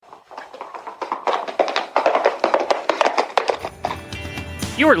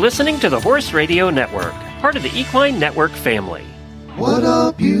You are listening to the Horse Radio Network, part of the Equine Network family. What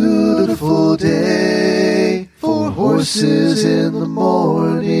a beautiful day for horses in the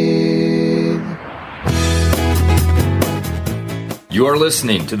morning. You are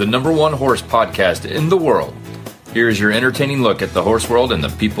listening to the #1 horse podcast in the world. Here's your entertaining look at the horse world and the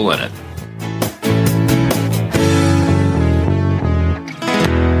people in it.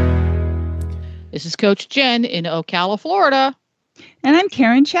 This is Coach Jen in Ocala, Florida. And I'm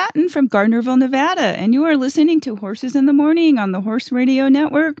Karen Chatton from Gardnerville, Nevada, and you are listening to Horses in the Morning on the Horse Radio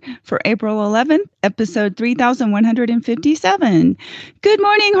Network for April 11th, episode 3157. Good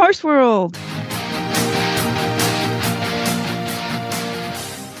morning, Horse World.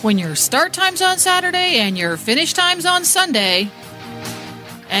 When your start time's on Saturday and your finish time's on Sunday,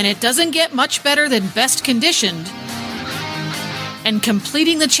 and it doesn't get much better than best conditioned, and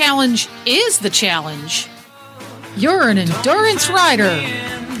completing the challenge is the challenge, you're an endurance rider.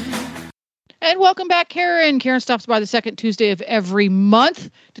 And welcome back, Karen. Karen stops by the second Tuesday of every month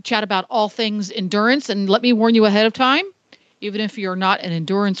to chat about all things endurance. And let me warn you ahead of time, even if you're not an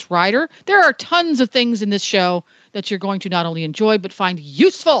endurance rider, there are tons of things in this show that you're going to not only enjoy, but find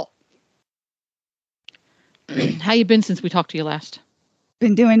useful. How you been since we talked to you last?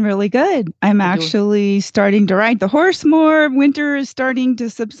 Been doing really good. I'm actually starting to ride the horse more. Winter is starting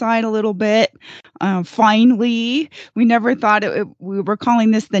to subside a little bit. Finally, we never thought we were calling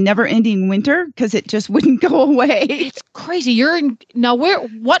this the never-ending winter because it just wouldn't go away. It's crazy. You're in now.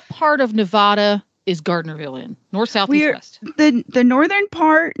 What part of Nevada is Gardnerville in? North, south, east, west? The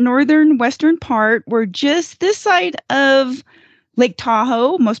northern western part. We're just this side of Lake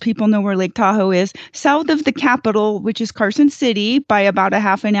Tahoe. Most people know where Lake Tahoe is. South of the capital, which is Carson City, by about a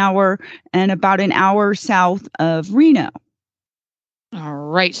half an hour, and about an hour south of Reno. All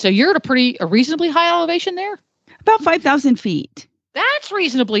right. So you're at a reasonably high elevation there? About 5,000 feet. That's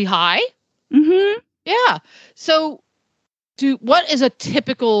reasonably high. Mm-hmm. Yeah. So what is a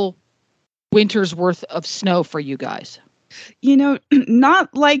typical winter's worth of snow for you guys? You know,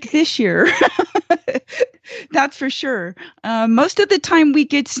 not like this year. That's for sure. Most of the time we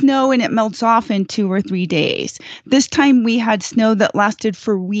get snow and it melts off in 2 or 3 days. This time we had snow that lasted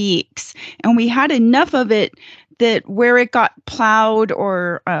for weeks, and we had enough of it that where it got plowed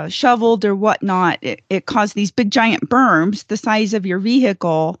or shoveled or whatnot, it caused these big giant berms the size of your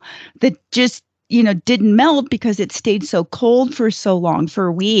vehicle that just didn't melt because it stayed so cold for so long, for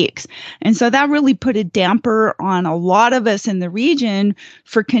weeks. And so that really put a damper on a lot of us in the region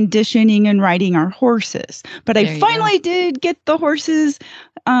for conditioning and riding our horses. But I finally did get the horses,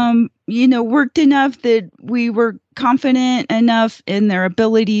 worked enough that we were confident enough in their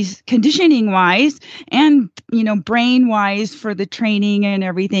abilities conditioning wise and, brain wise for the training and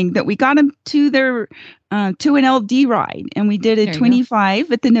everything that we got them to their to an LD ride, and we did a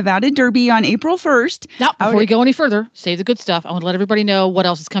 25 at the Nevada Derby on April 1st. Now, before we go any further, save the good stuff. I want to let everybody know what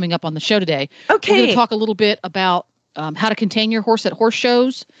else is coming up on the show today. Okay. We're going to talk a little bit about how to contain your horse at horse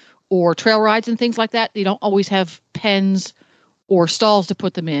shows or trail rides and things like that. You don't always have pens or stalls to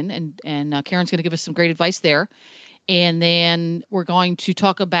put them in, and Karen's going to give us some great advice there. And then we're going to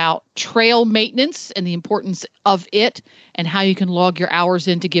talk about trail maintenance and the importance of it and how you can log your hours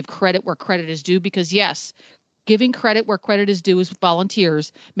in to give credit where credit is due. Because, yes, giving credit where credit is due as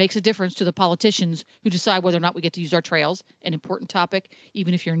volunteers makes a difference to the politicians who decide whether or not we get to use our trails. An important topic,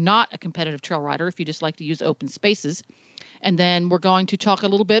 even if you're not a competitive trail rider, if you just like to use open spaces. And then we're going to talk a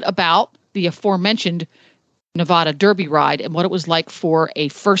little bit about the aforementioned Nevada Derby ride and what it was like for a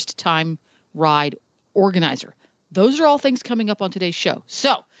first-time ride organizer. Those are all things coming up on today's show.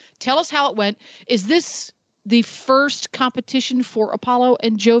 So tell us how it went. Is this the first competition for Apollo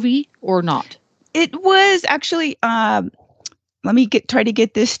and Jovi or not? It was actually, let me try to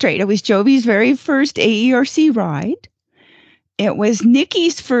get this straight. It was Jovi's very first AERC ride. It was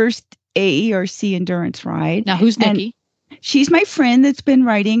Nikki's first AERC endurance ride. Now, who's Nikki? She's my friend that's been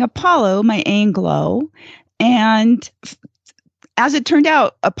riding Apollo, my Anglo. And as it turned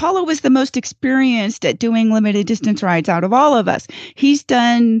out, Apollo was the most experienced at doing limited distance rides out of all of us. He's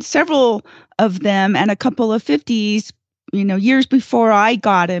done several of them and a couple of 50s, years before I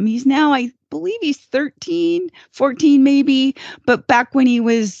got him. He's now, I believe he's 13, 14 maybe. But back when he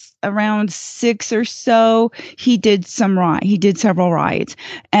was around 6 or so, he did several rides.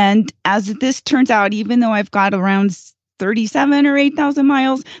 And as this turns out, even though I've got around 37 or 8,000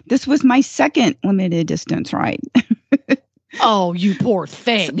 miles, this was my second limited distance ride. Oh, you poor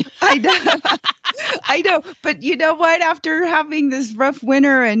thing. I know. But you know what? After having this rough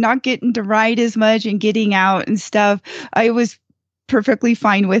winter and not getting to ride as much and getting out and stuff, I was perfectly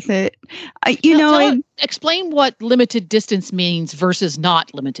fine with it. Explain what limited distance means versus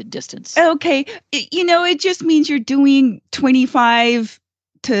not limited distance. Okay. It just means you're doing 25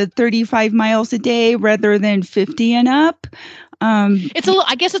 to 35 miles a day rather than 50 and up.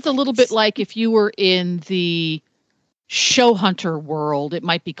 I guess it's a little bit like if you were in the show hunter world, it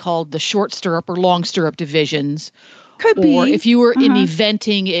might be called the short stirrup or long stirrup divisions. Could be. Or if you were in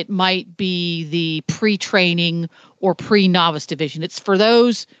eventing, it might be the pre-training or pre-novice division. It's for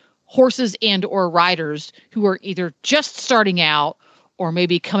those horses and or riders who are either just starting out or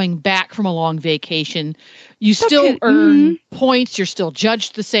maybe coming back from a long vacation. You still earn points. You're still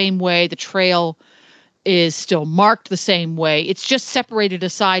judged the same way. The trail is still marked the same way. It's just separated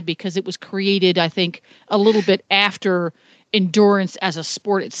aside because it was created, I think, a little bit after endurance as a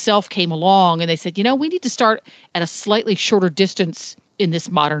sport itself came along. And they said, we need to start at a slightly shorter distance in this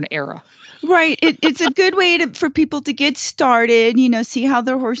modern era. Right. It's a good way for people to get started, see how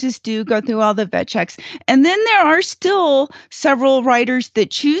their horses do, go through all the vet checks. And then there are still several riders that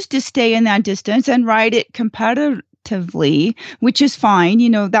choose to stay in that distance and ride it competitively, which is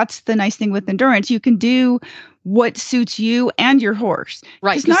fine. That's the nice thing with endurance. You can do what suits you and your horse.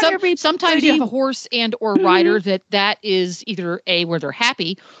 Right. Sometimes you have a horse and or rider that is either A, where they're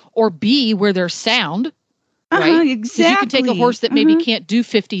happy, or B, where they're sound. Right? Exactly. You can take a horse that maybe can't do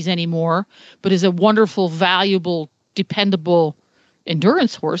 50s anymore, but is a wonderful, valuable, dependable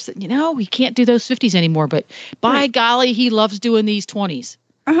endurance horse that, he can't do those 50s anymore, but by golly, he loves doing these 20s.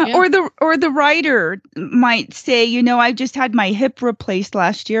 Yeah. Or the rider might say, I just had my hip replaced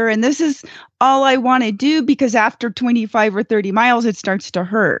last year and this is all I want to do because after 25 or 30 miles, it starts to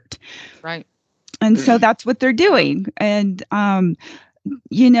hurt. Right. And so that's what they're doing. And, and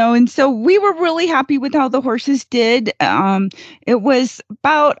so we were really happy with how the horses did. It was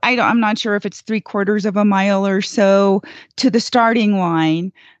about, I'm not sure if it's 3/4 of a mile or so to the starting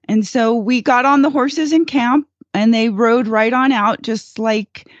line. And so we got on the horses in camp and they rode right on out just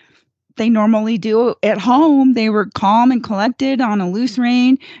like they normally do at home. They were calm and collected on a loose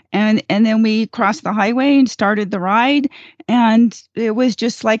rein. And then we crossed the highway and started the ride. And it was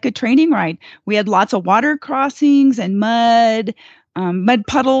just like a training ride. We had lots of water crossings and mud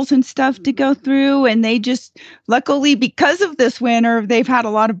puddles and stuff to go through. And they just, luckily, because of this winter, they've had a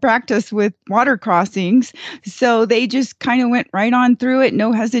lot of practice with water crossings. So they just kind of went right on through it.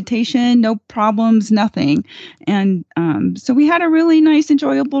 No hesitation, no problems, nothing. And so we had a really nice,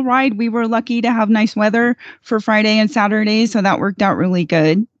 enjoyable ride. We were lucky to have nice weather for Friday and Saturday. So that worked out really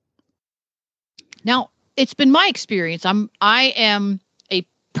good. Now, it's been my experience. I am a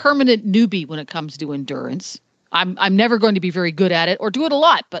permanent newbie when it comes to endurance. I'm never going to be very good at it or do it a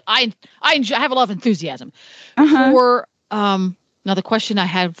lot, but I have a lot of enthusiasm. For now, the question I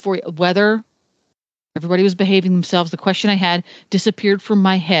had for you, whether everybody was behaving themselves, the question I had disappeared from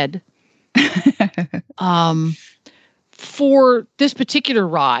my head. For this particular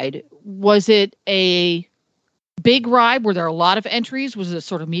ride, was it a big ride? Were there a lot of entries? Was it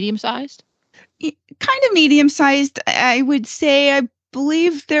sort of medium sized? Kind of medium sized, I would say. I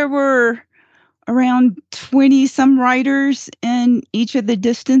believe there were around 20 some riders in each of the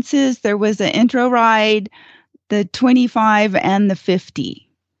distances. There was an intro ride, the 25 and the 50.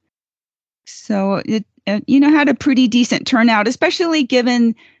 So it had a pretty decent turnout, especially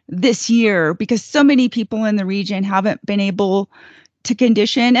given this year, because so many people in the region haven't been able to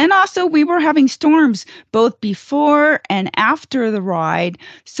condition. And also we were having storms both before and after the ride.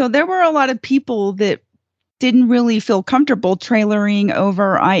 So there were a lot of people that didn't really feel comfortable trailering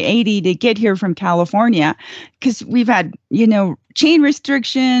over I-80 to get here from California because we've had, chain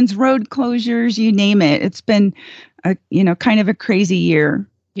restrictions, road closures, you name it. It's been, kind of a crazy year.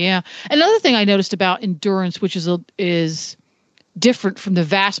 Yeah. Another thing I noticed about endurance, which is different from the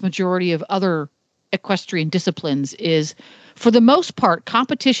vast majority of other equestrian disciplines, is for the most part,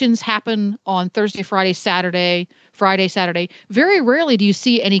 competitions happen on Thursday, Friday, Saturday. Very rarely do you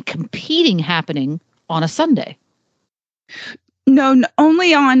see any competing happening on a Sunday. No,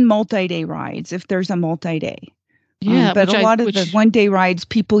 only on multi-day rides, if there's a multi-day. Yeah. But a lot of the one-day rides,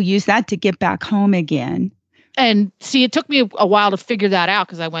 people use that to get back home again. And see, it took me a while to figure that out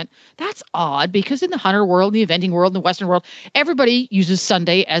because I went, that's odd, because in the hunter world, the eventing world, the Western world, everybody uses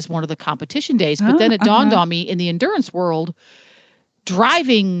Sunday as one of the competition days. But then it dawned on me, in the endurance world,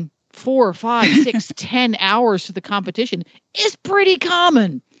 driving 4, 5, 6, 10 hours to the competition is pretty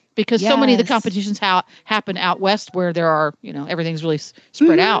common. Because so many of the competitions happen out west where there are, everything's really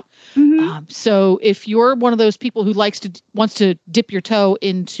spread out. So if you're one of those people who wants to dip your toe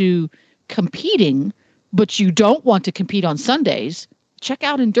into competing, but you don't want to compete on Sundays, check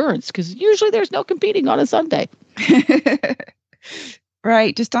out endurance because usually there's no competing on a Sunday.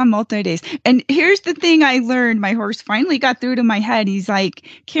 Right, just on multi-days. And here's the thing I learned. My horse finally got through to my head. He's like,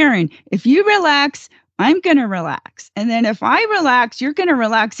 Karen, if you relax, I'm going to relax. And then if I relax, you're going to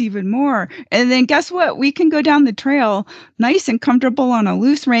relax even more. And then guess what? We can go down the trail nice and comfortable on a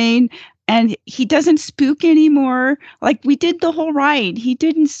loose rein. And he doesn't spook anymore. Like we did the whole ride. He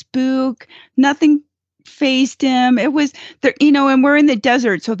didn't spook. Nothing phased him. It was there, and we're in the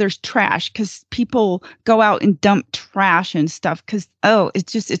desert, so there's trash because people go out and dump trash and stuff because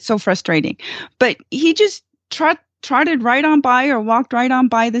it's so frustrating. But he just trotted right on by or walked right on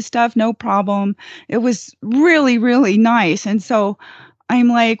by the stuff, no problem. It was really, really nice. And so I'm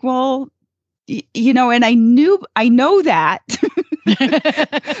like, well, and I know that.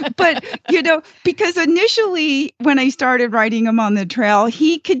 But, because initially when I started riding him on the trail,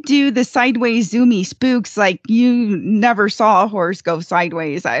 he could do the sideways zoomy spooks like you never saw a horse go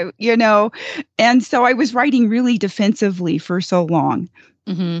sideways, and so I was riding really defensively for so long.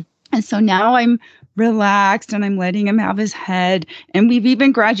 Mm-hmm. And so now I'm relaxed and I'm letting him have his head. And we've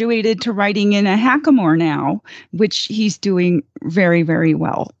even graduated to riding in a hackamore now, which he's doing very, very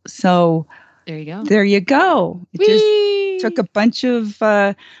well. So there you go. There you go. It just took a bunch of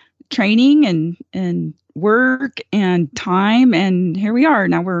training and work and time, and here we are.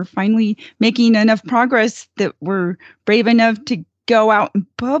 Now we're finally making enough progress that we're brave enough to go out in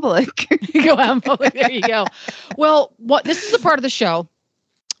public. Go out in public. There you go. Well, this is the part of the show.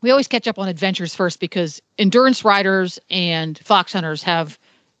 We always catch up on adventures first because endurance riders and fox hunters have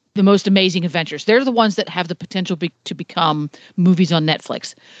the most amazing adventures. They're the ones that have the potential to become movies on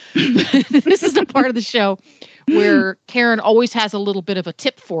Netflix. This is the part of the show where Karen always has a little bit of a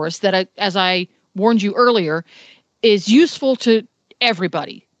tip for us that, as I warned you earlier, is useful to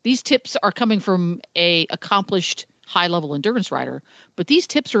everybody. These tips are coming from a accomplished high-level endurance rider, but these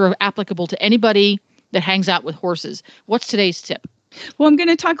tips are applicable to anybody that hangs out with horses. What's today's tip? Well, I'm going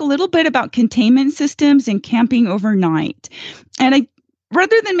to talk a little bit about containment systems and camping overnight. And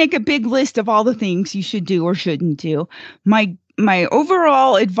rather than make a big list of all the things you should do or shouldn't do, my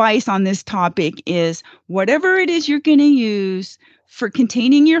overall advice on this topic is whatever it is you're going to use for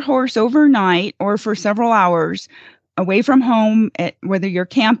containing your horse overnight or for several hours away from home, whether you're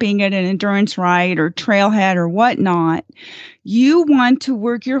camping at an endurance ride or trailhead or whatnot, you want to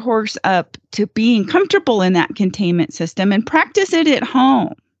work your horse up to being comfortable in that containment system and practice it at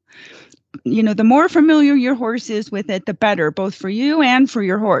home. The more familiar your horse is with it, the better, both for you and for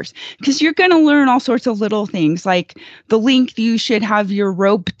your horse, because you're going to learn all sorts of little things like the length you should have your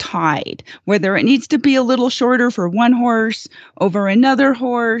rope tied, whether it needs to be a little shorter for one horse over another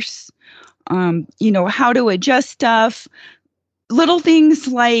horse, how to adjust stuff, little things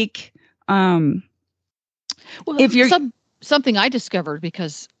like, if you're something I discovered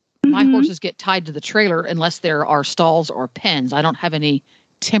because my horses get tied to the trailer unless there are stalls or pens. I don't have any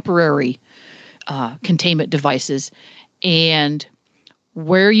temporary containment devices, and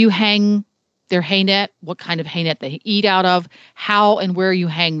where you hang their hay net, what kind of hay net they eat out of, how and where you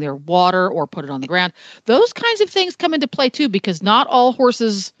hang their water or put it on the ground. Those kinds of things come into play too, because not all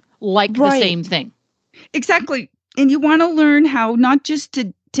horses like the same thing. Exactly. And you want to learn how not just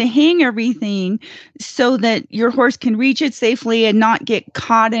to hang everything so that your horse can reach it safely and not get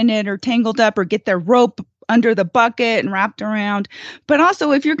caught in it or tangled up or get their rope under the bucket and wrapped around. But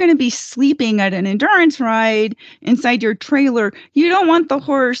also, if you're going to be sleeping at an endurance ride inside your trailer, you don't want the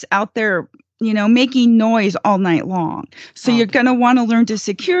horse out there, making noise all night long. So you're going to want to learn to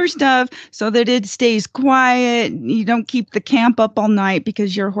secure stuff so that it stays quiet. You don't keep the camp up all night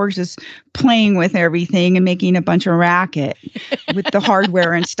because your horse is playing with everything and making a bunch of racket with the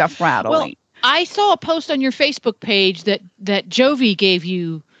hardware and stuff rattling. Well, I saw a post on your Facebook page that Jovi gave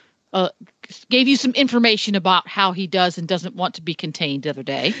you some information about how he does and doesn't want to be contained the other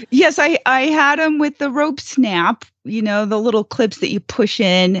day. Yes, I had him with the rope snap, the little clips that you push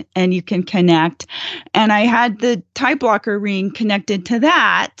in and you can connect. And I had the tie blocker ring connected to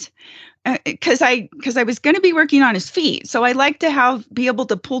that because I was going to be working on his feet. So I like to be able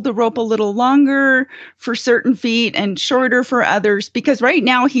to pull the rope a little longer for certain feet and shorter for others, because right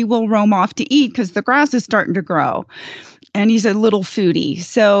now he will roam off to eat because the grass is starting to grow. And he's a little foodie.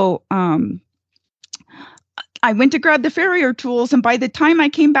 So I went to grab the farrier tools, and by the time I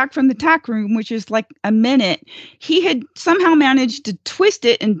came back from the tack room, which is like a minute, he had somehow managed to twist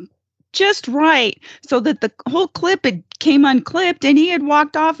it and just right so that the whole clip came unclipped, and he had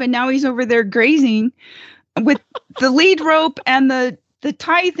walked off, and now he's over there grazing with the lead rope and the the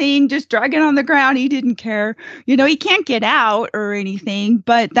tie thing, just drag it on the ground. He didn't care. He can't get out or anything,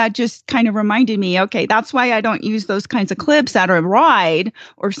 but that just kind of reminded me, okay, that's why I don't use those kinds of clips at a ride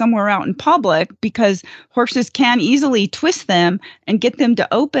or somewhere out in public, because horses can easily twist them and get them to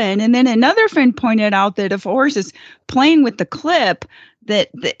open. And then another friend pointed out that if a horse is playing with the clip, that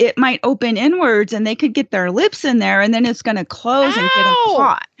it might open inwards and they could get their lips in there, and then it's going to close and get them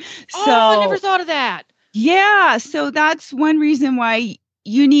caught. So I never thought of that. Yeah, so that's one reason why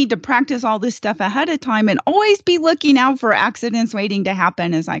you need to practice all this stuff ahead of time and always be looking out for accidents waiting to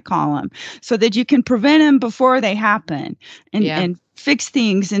happen, as I call them, so that you can prevent them before they happen and fix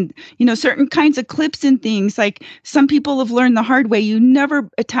things. And, certain kinds of clips and things, like some people have learned the hard way, you never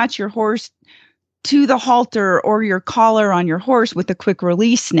attach your horse to the halter or your collar on your horse with a quick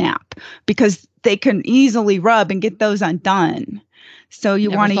release snap, because they can easily rub and get those undone. So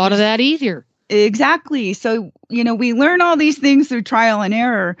you want to thought of that either. Exactly. So, we learn all these things through trial and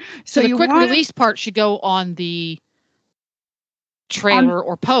error. So the quick release part should go on the trailer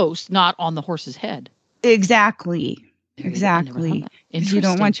or post, not on the horse's head. Exactly. Exactly. You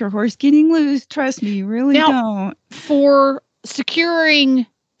don't want your horse getting loose. Trust me, you really don't. For securing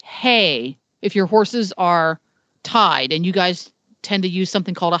hay, if your horses are tied, and you guys tend to use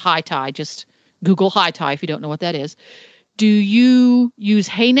something called a high tie, just Google high tie if you don't know what that is. Do you use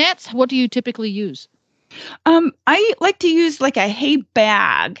hay nets? What do you typically use? I like to use like a hay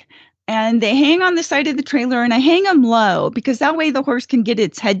bag, and they hang on the side of the trailer, and I hang them low because that way the horse can get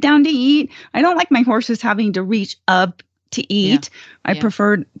its head down to eat. I don't like my horses having to reach up to eat. I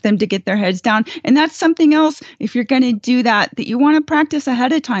prefer them to get their heads down. And that's something else, if you're going to do that you want to practice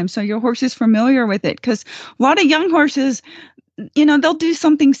ahead of time so your horse is familiar with it. Because a lot of young horses, they'll do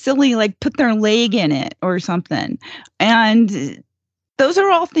something silly like put their leg in it or something. And those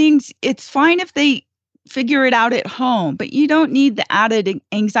are all things, it's fine if they figure it out at home, but you don't need the added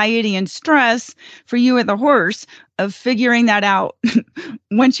anxiety and stress for you and the horse of figuring that out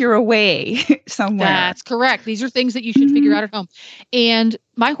once you're away somewhere. That's correct. These are things that you should figure out at home. And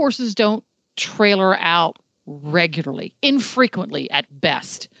my horses don't trailer out regularly, infrequently at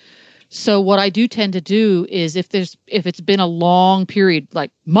best. So what I do tend to do is if it's been a long period, like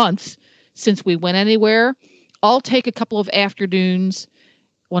months since we went anywhere, I'll take a couple of afternoons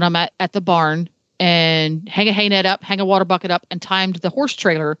when I'm at the barn and hang a hay net up, hang a water bucket up, and timed the horse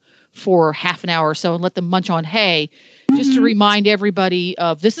trailer for half an hour or so and let them munch on hay, just to remind everybody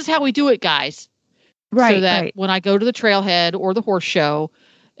of this is how we do it, guys. Right. So that when I go to the trailhead or the horse show,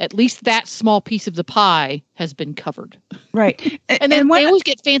 at least that small piece of the pie has been covered. Right. And then they always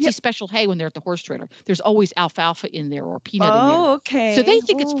get fancy special hay when they're at the horse trailer. There's always alfalfa in there or peanut in there. Oh, okay. So they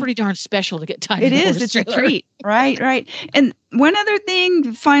think it's pretty darn special to get timed. It is. It's a treat. Right. And one other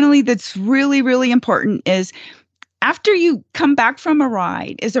thing, finally, that's really, really important is after you come back from a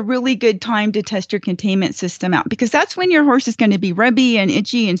ride is a really good time to test your containment system out, because that's when your horse is going to be rubby and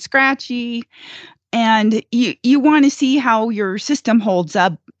itchy and scratchy. And you want to see how your system holds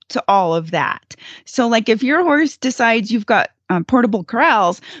up to all of that. So like if your horse decides you've got portable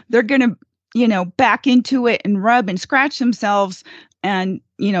corrals, they're going to, back into it and rub and scratch themselves and,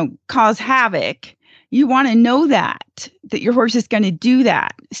 cause havoc. You want to know that your horse is going to do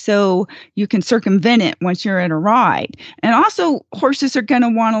that so you can circumvent it once you're in a ride. And also horses are going to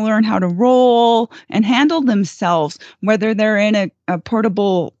want to learn how to roll and handle themselves, whether they're in a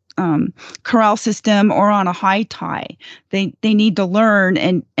portable corral system or on a high tie. They need to learn.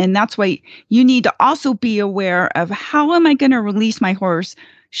 And that's why you need to also be aware of how am I going to release my horse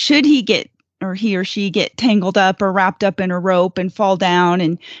should he or she get tangled up or wrapped up in a rope and fall down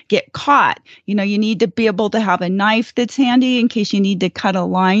and get caught. You need to be able to have a knife that's handy in case you need to cut a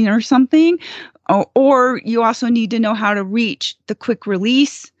line or something. Or you also need to know how to reach the quick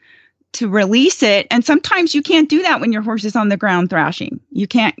release to release it. And sometimes you can't do that when your horse is on the ground thrashing. You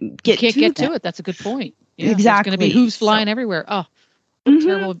can't get to it. That's a good point. Yeah, exactly. There's going to be hooves flying everywhere. Oh,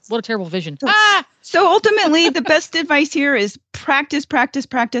 what a terrible vision. So ultimately, the best advice here is practice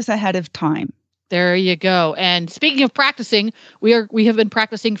ahead of time. There you go. And speaking of practicing, we have been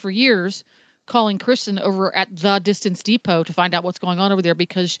practicing for years, calling Kristen over at the Distance Depot to find out what's going on over there,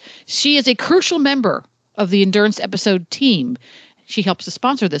 because she is a crucial member of the Endurance Episode team. She helps to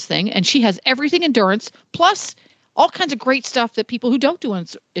sponsor this thing, and she has everything endurance, plus all kinds of great stuff that people who don't do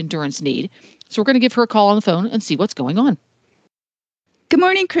endurance need. So we're going to give her a call on the phone and see what's going on. Good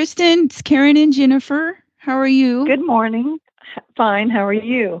morning, Kristen. It's Karen and Jennifer. How are you? Good morning. Fine. How are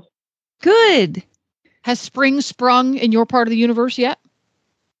you? Good. Has spring sprung in your part of the universe yet?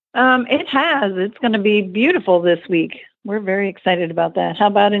 It has. It's going to be beautiful this week. We're very excited about that. How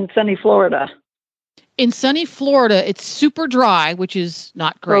about in sunny Florida? in sunny Florida, it's super dry, which is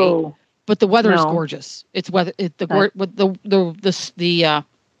not great. Oh, But the weather is no. gorgeous. It's weather.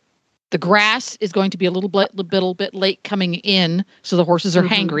 The grass is going to be a little bit late coming in, so the horses are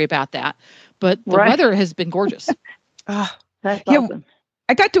hangry about that. But the Right. weather has been gorgeous. That's Yeah, awesome.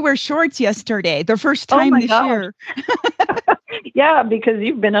 I got to wear shorts yesterday, the first time my this gosh. year. Yeah, because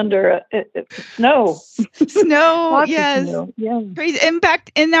you've been under snow. Snow, Lots yes. of snow. Yeah. Crazy.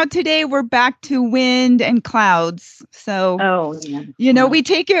 And now today we're back to wind and clouds. So, Oh, yeah. we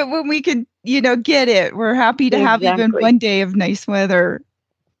take it when we can, get it. We're happy to have even Exactly. one day of nice weather.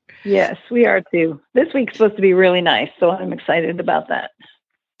 Yes, we are too. This week's supposed to be really nice, so I'm excited about that.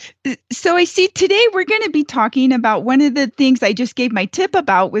 So I see today we're going to be talking about one of the things I just gave my tip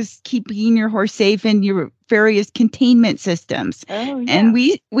about was keeping your horse safe in your various containment systems. Oh, yeah. And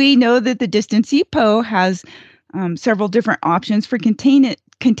we know that the Distance Depot has several different options for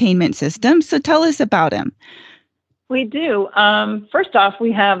containment systems. So tell us about them. We do. First off,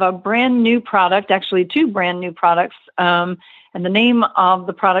 we have a brand new product, actually 2 brand new products. And the name of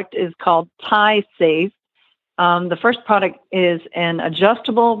the product is called Tie Safe. The first product is an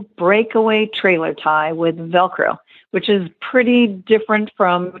adjustable breakaway trailer tie with Velcro, which is pretty different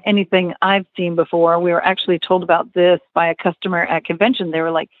from anything I've seen before. We were actually told about this by a customer at convention. They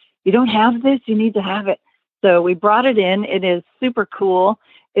were like, "You don't have this? You need to have it." So we brought it in. It is super cool.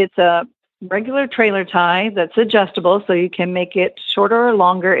 It's a regular trailer tie that's adjustable, so you can make it shorter or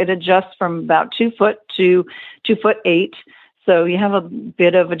longer. It adjusts from about 2 foot to 2'8". So you have a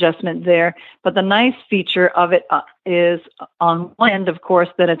bit of adjustment there. But the nice feature of it is on one end, of course,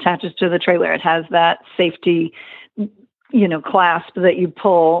 that attaches to the trailer. It has that safety, clasp that you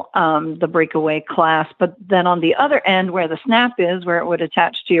pull, the breakaway clasp. But then on the other end where the snap is, where it would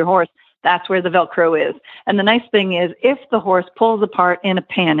attach to your horse, that's where the Velcro is. And the nice thing is if the horse pulls apart in a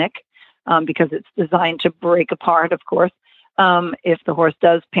panic, because it's designed to break apart, of course, if the horse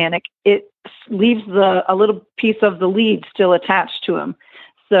does panic, it leaves a little piece of the lead still attached to him.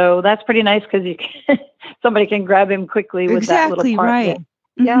 So that's pretty nice because somebody can grab him quickly with that little part. Right.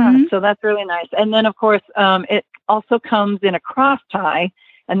 Yeah, so that's really nice. And then, of course, it also comes in a cross tie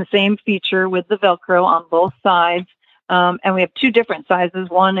and the same feature with the Velcro on both sides. And we have 2 different sizes.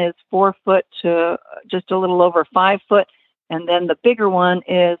 One is 4 foot to just a little over 5 foot. And then the bigger one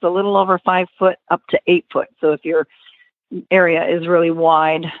is a little over 5 foot up to 8 foot. So if your area is really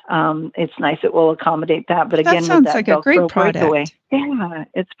wide, it's nice. It will accommodate that. But again, that sounds with that like Velcro a great product. breakaway, yeah,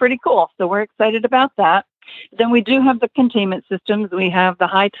 it's pretty cool. So we're excited about that. Then we do have the containment systems. We have the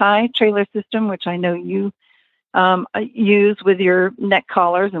high tie trailer system, which I know you use with your neck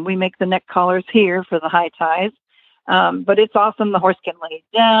collars, and we make the neck collars here for the high ties. But it's awesome. The horse can lay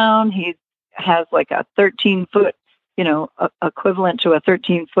down. He has like a 13-foot, equivalent to a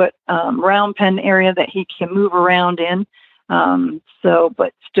 13-foot round pen area that he can move around in.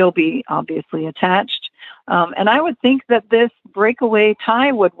 But still be obviously attached. And I would think that this breakaway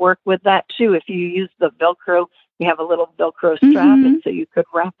tie would work with that too. If you use the Velcro, we have a little Velcro strap, and so you could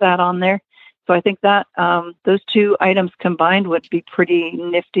wrap that on there. So I think that those 2 items combined would be pretty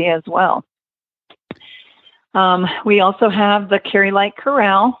nifty as well. We also have the Carry Light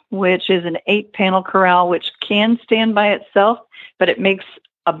Corral, which is an 8-panel corral, which can stand by itself, but it makes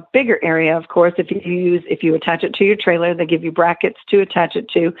a bigger area, of course, if you attach it to your trailer. They give you brackets to attach it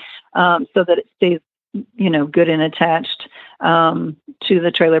to, so that it stays, good and attached to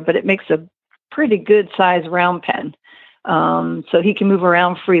the trailer. But it makes a pretty good size round pen, so he can move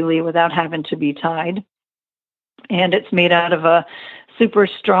around freely without having to be tied. And it's made out of a super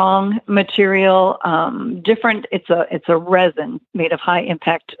strong material, different. It's a resin made of high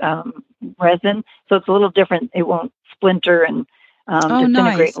impact resin, so it's a little different. It won't splinter and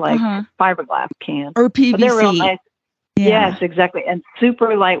disintegrate like fiberglass can. Or PVC. But they're real nice. Yeah. Yes, exactly. And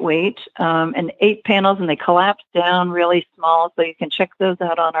super lightweight, and 8 panels, and they collapse down really small. So you can check those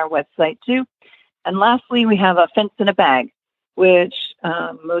out on our website too. And lastly, we have a fence in a bag, which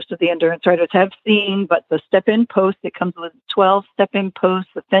most of the endurance riders have seen, but the step-in post, it comes with 12 step-in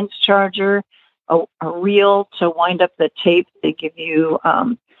posts, a fence charger, a reel to wind up the tape. They give you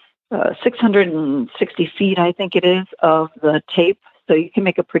 660 feet, I think it is, of the tape. So you can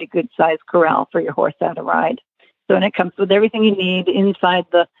make a pretty good size corral for your horse at a ride. So, and it comes with everything you need inside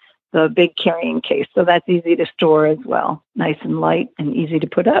the big carrying case. So that's easy to store as well. Nice and light and easy to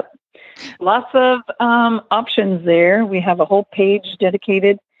put up. Lots of options there. We have a whole page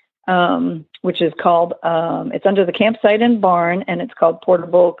dedicated, which is called, it's under the campsite and barn, and it's called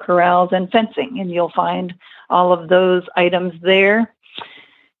Portable Corrals and Fencing. And you'll find all of those items there.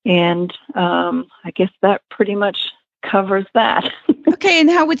 And I guess that pretty much covers that. Okay, and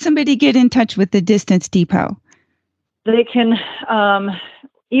how would somebody get in touch with the Distance Depot? They can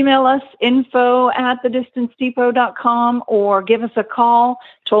email us info@thedistancedepot.com or give us a call,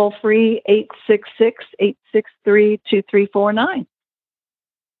 toll free 866-863-2349.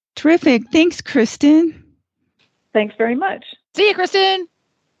 Terrific. Thanks, Kristen. Thanks very much. See you, Kristen.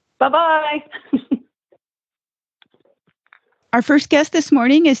 Bye-bye. Our first guest this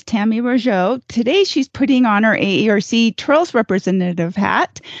morning is Tammy Rougeau. Today, she's putting on her AERC Trails Representative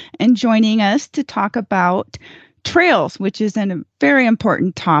hat and joining us to talk about trails, which is a very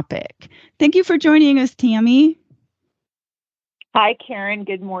important topic. Thank you for joining us, Tammy. Hi, Karen.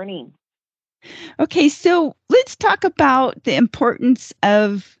 Good morning. Okay, so let's talk about the importance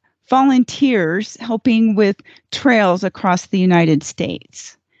of volunteers helping with trails across the United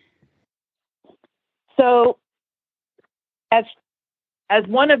States. So, as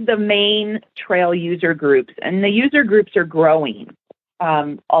one of the main trail user groups, and the user groups are growing.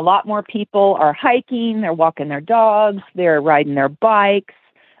 A lot more people are hiking, they're walking their dogs, they're riding their bikes,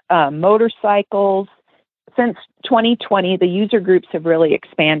 motorcycles. Since 2020, the user groups have really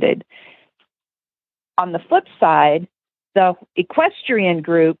expanded. On the flip side, the equestrian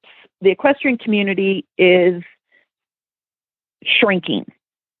groups, the equestrian community is shrinking.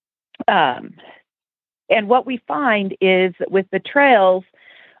 And what we find is that with the trails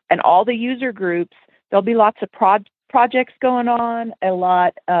and all the user groups, there'll be lots of projects going on, a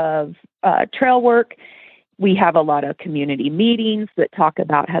lot of trail work. We have a lot of community meetings that talk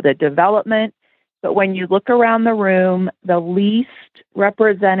about how the development. But when you look around the room, the least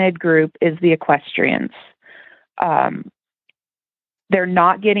represented group is the equestrians. They're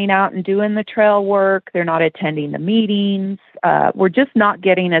not getting out and doing the trail work. They're not attending the meetings. We're just not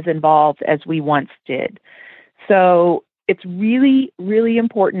getting as involved as we once did. So it's really, really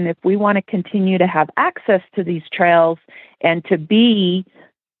important if we want to continue to have access to these trails and to be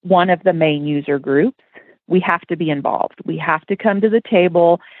one of the main user groups, we have to be involved. We have to come to the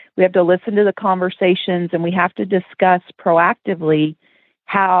table. We have to listen to the conversations, and we have to discuss proactively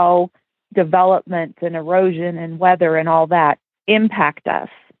how development and erosion and weather and all that impact us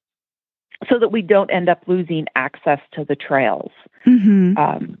so that we don't end up losing access to the trails.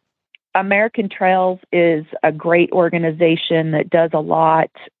 Mm-hmm. American Trails is a great organization that does a lot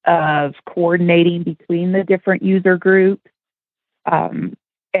of coordinating between the different user groups and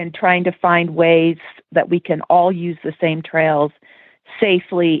trying to find ways that we can all use the same trails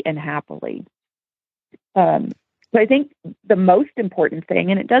safely and happily. So I think the most important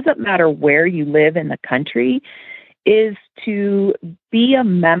thing, and it doesn't matter where you live in the country, is to be a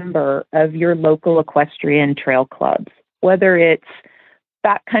member of your local equestrian trail clubs, whether it's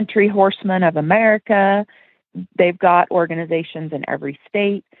Backcountry Horsemen of America. They've got organizations in every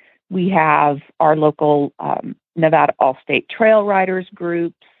state. We have our local Nevada All-State Trail Riders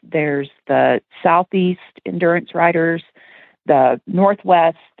groups. There's the Southeast Endurance Riders, the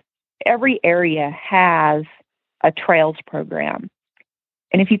Northwest. Every area has a trails program.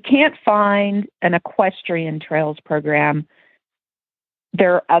 And if you can't find an equestrian trails program,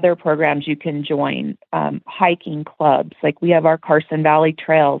 there are other programs you can join, hiking clubs. Like we have our Carson Valley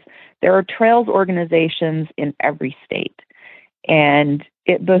Trails. There are trails organizations in every state. And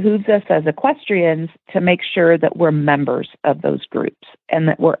it behooves us as equestrians to make sure that we're members of those groups and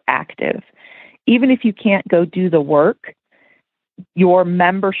that we're active. Even if you can't go do the work, your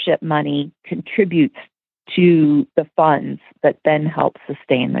membership money contributes to the funds that then help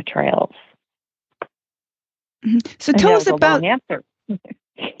sustain the trails. So tell us about, answer.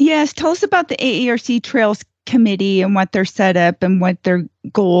 yes, tell us about the AERC Trails Committee and what they're set up and what their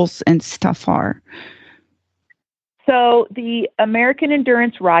goals and stuff are. So the American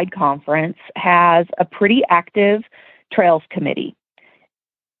Endurance Ride Conference has a pretty active trails committee.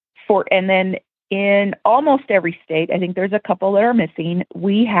 And then in almost every state, I think there's a couple that are missing,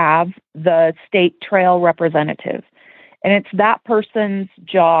 we have the state trail representative. And it's that person's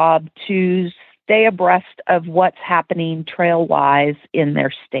job to stay abreast of what's happening trail-wise in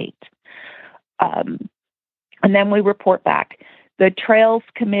their state. And then we report back. The Trails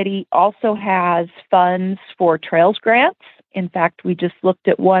Committee also has funds for trails grants. In fact, we just looked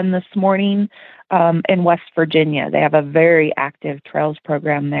at one this morning in West Virginia. They have a very active trails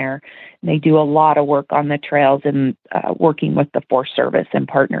program there. And they do a lot of work on the trails and working with the Forest Service and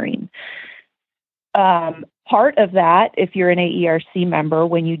partnering. Part of that, if you're an AERC member,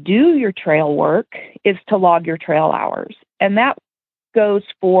 when you do your trail work, is to log your trail hours. And that goes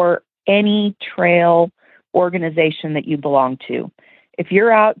for any trail organization that you belong to. If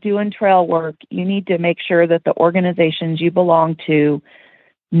you're out doing trail work, you need to make sure that the organizations you belong to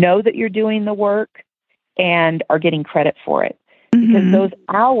know that you're doing the work and are getting credit for it. Because those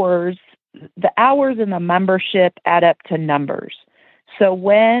hours, the hours in the membership add up to numbers. So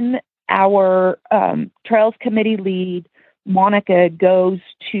when our Trails Committee lead, Monica, goes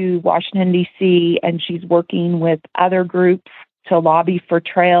to Washington, D.C., and she's working with other groups to lobby for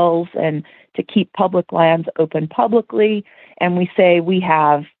trails and to keep public lands open publicly, and we say we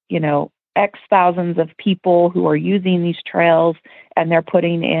have, X thousands of people who are using these trails, and they're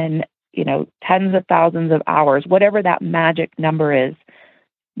putting in, tens of thousands of hours, whatever that magic number is.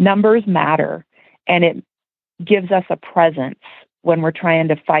 Numbers matter, and it gives us a presence when we're trying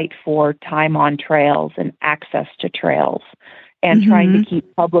to fight for time on trails and access to trails and trying to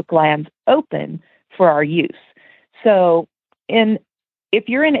keep public lands open for our use. So if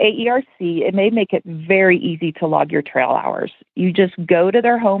you're in AERC, it may make it very easy to log your trail hours. You just go to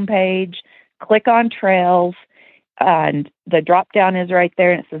their homepage, click on trails, and the drop down is right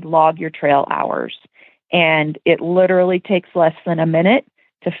there, and it says log your trail hours. And it literally takes less than a minute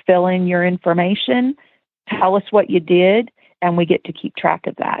to fill in your information, tell us what you did, and we get to keep track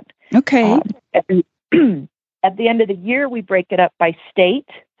of that. Okay. At the end of the year, we break it up by state.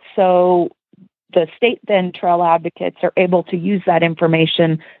 So the state then trail advocates are able to use that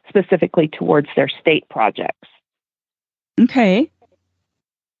information specifically towards their state projects. Okay.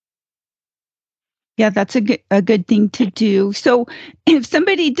 Yeah, that's a good thing to do. So if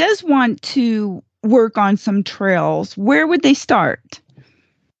somebody does want to work on some trails, where would they start?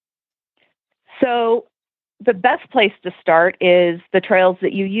 So the best place to start is the trails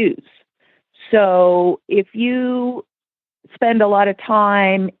that you use. So if you spend a lot of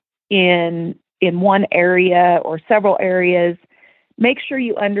time in one area or several areas, make sure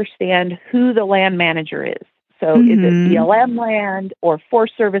you understand who the land manager is. So is it BLM land or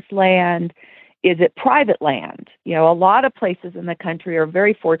Forest Service land? Is it private land? A lot of places in the country are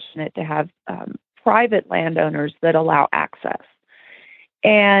very fortunate to have private landowners that allow access.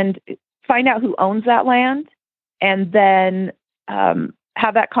 And find out who owns that land, and then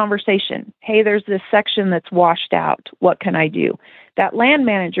have that conversation. Hey, there's this section that's washed out. What can I do? That land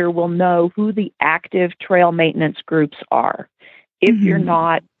manager will know who the active trail maintenance groups are. If you're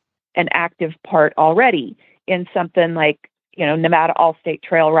not an active part already in something like, Nevada All-State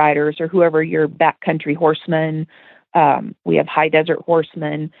Trail Riders or whoever your backcountry horsemen, we have high desert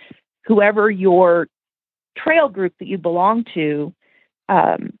horsemen, whoever your trail group that you belong to,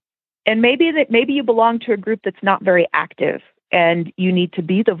 and maybe you belong to a group that's not very active and you need to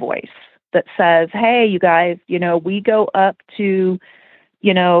be the voice that says, hey, you guys, we go up to,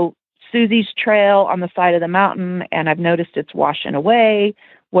 Susie's trail on the side of the mountain and I've noticed it's washing away.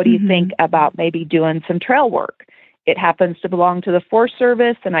 What do you think about maybe doing some trail work? It happens to belong to the Forest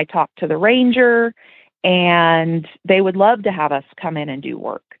Service, and I talked to the ranger, and they would love to have us come in and do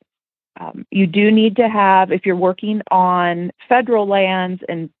work. You do need to have, if you're working on federal lands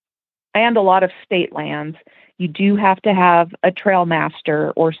and a lot of state lands, you do have to have a trail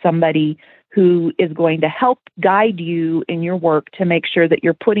master or somebody who is going to help guide you in your work to make sure that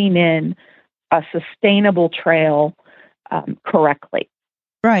you're putting in a sustainable trail correctly.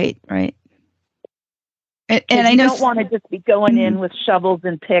 Right. And I don't want to just be going in with shovels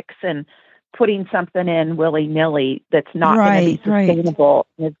and picks and putting something in willy-nilly that's not going to be sustainable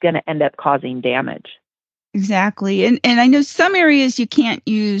and is going to end up causing damage. Exactly. And I know some areas you can't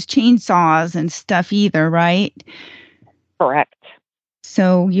use chainsaws and stuff either, right? Correct.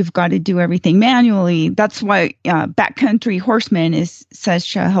 So you've got to do everything manually. That's why Backcountry Horsemen is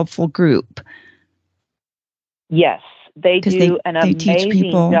such a helpful group. Yes, they do an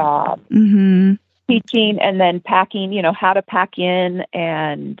amazing job teaching and then packing, how to pack in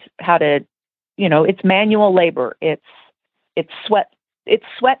and how to, it's manual labor. It's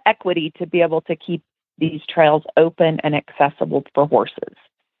sweat equity to be able to keep these trails open and accessible for horses.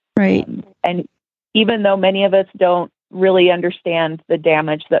 Right. And even though many of us don't really understand the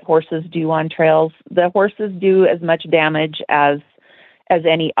damage that horses do on trails, the horses do as much damage as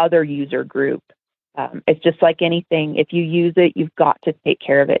any other user group. It's just like anything. If you use it, you've got to take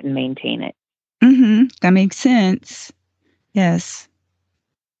care of it and maintain it. That makes sense. Yes.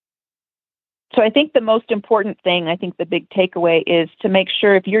 So I think the most important thing, the big takeaway is to make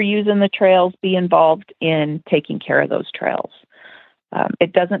sure if you're using the trails, be involved in taking care of those trails.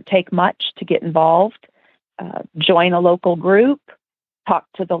 It doesn't take much to get involved. Join a local group, talk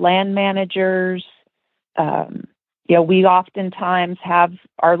to the land managers. We oftentimes have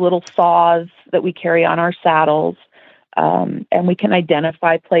our little saws that we carry on our saddles, and we can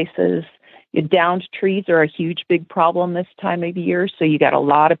identify places. Downed trees are a huge, big problem this time of year, so you got a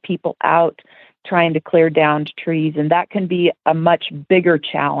lot of people out trying to clear downed trees, and that can be a much bigger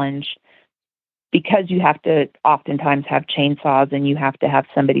challenge because you have to oftentimes have chainsaws and you have to have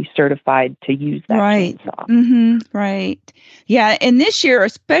somebody certified to use that chainsaw. Mm-hmm. Right. Yeah. And this year,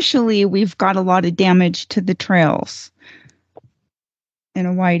 especially, we've got a lot of damage to the trails in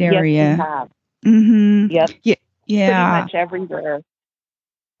a wide area. Yes, we have. Mm-hmm. Yep. Yeah. Pretty much everywhere.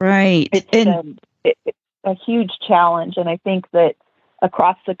 Right. It's a huge challenge. And I think that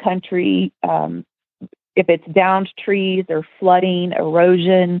across the country, if it's downed trees or flooding,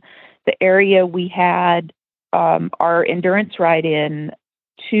 erosion, the area we had our endurance ride in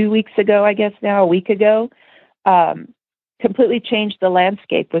 2 weeks ago, I guess now, a week ago, completely changed the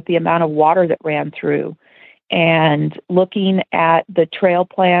landscape with the amount of water that ran through. And looking at the trail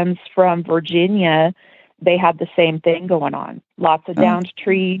plans from Virginia, they had the same thing going on. Lots of downed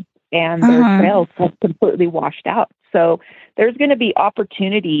trees, and their trails have completely washed out. So there's going to be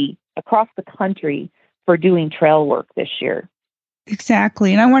opportunity across the country for doing trail work this year.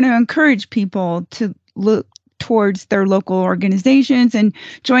 Exactly. And I want to encourage people to look towards their local organizations and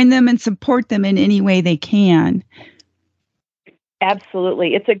join them and support them in any way they can.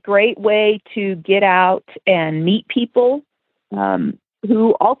 Absolutely. It's a great way to get out and meet people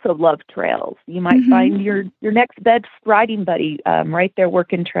who also love trails. You might find your next best riding buddy right there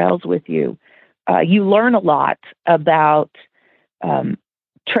working trails with you. You learn a lot about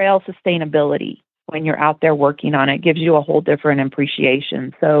trail sustainability when you're out there working on it. It gives you a whole different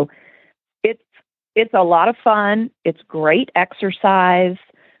appreciation. So it's a lot of fun. It's great exercise.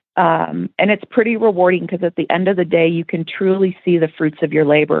 And it's pretty rewarding because at the end of the day, you can truly see the fruits of your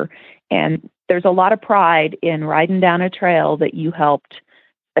labor. And there's a lot of pride in riding down a trail that you helped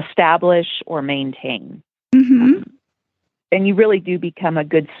establish or maintain. And you really do become a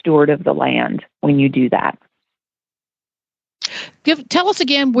good steward of the land when you do that. Tell us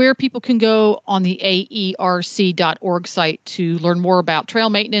again where people can go on the AERC.org site to learn more about trail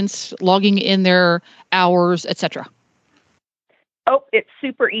maintenance, logging in their hours, etc. Oh, it's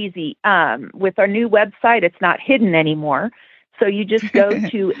super easy. With our new website, it's not hidden anymore. So you just go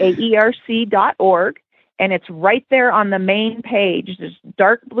to AERC.org, and it's right there on the main page. There's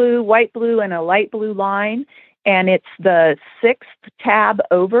dark blue, white blue, and a light blue line. And it's the 6th tab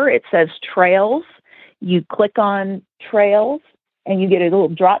over. It says Trails. You click on Trails, and you get a little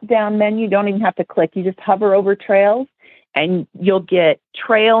drop-down menu. You don't even have to click. You just hover over Trails, and you'll get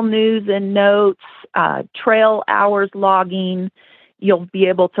trail news and notes, trail hours logging. You'll be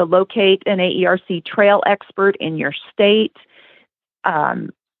able to locate an AERC trail expert in your state.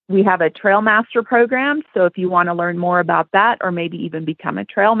 We have a Trail Master program, so if you want to learn more about that or maybe even become a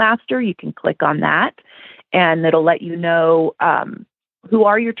Trail Master, you can click on that, and it'll let you know who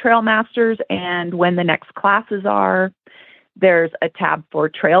are your Trail Masters and when the next classes are. There's a tab for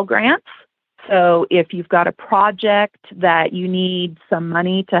trail grants. So if you've got a project that you need some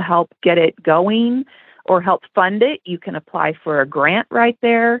money to help get it going or help fund it, you can apply for a grant right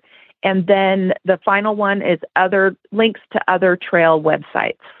there. And then the final one is other links to other trail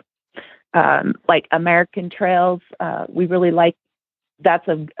websites, like American Trails. We really like, that's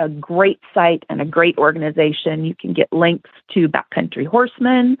a great site and a great organization. You can get links to Backcountry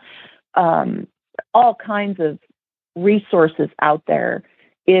Horsemen, all kinds of resources out there.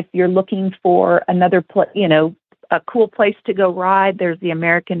 If you're looking for another, a cool place to go ride, there's the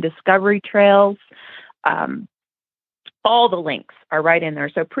American Discovery Trails. All the links are right in there.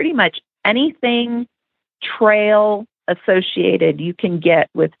 So pretty much anything trail associated you can get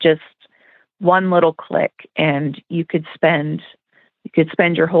with just one little click, and you could spend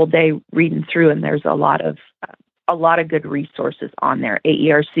your whole day reading through, and there's a lot of good resources on there.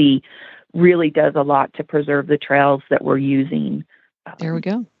 AERC really does a lot to preserve the trails that we're using. There we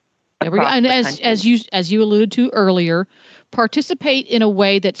go. There we go. And as you alluded to earlier, participate in a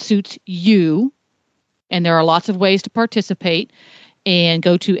way that suits you. And there are lots of ways to participate. And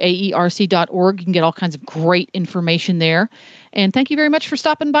go to AERC.org. You can get all kinds of great information there. And thank you very much for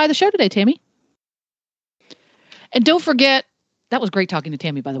stopping by the show today, Tammy. And don't forget, that was great talking to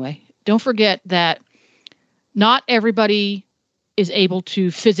Tammy, by the way. Don't forget that not everybody is able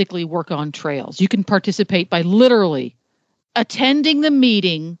to physically work on trails. You can participate by literally attending the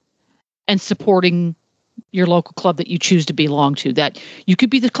meeting and supporting your local club that you choose to belong to. That you could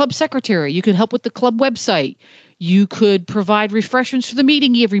be the club secretary. You could help with the club website. You could provide refreshments for the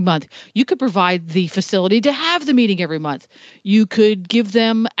meeting every month. You could provide the facility to have the meeting every month. You could give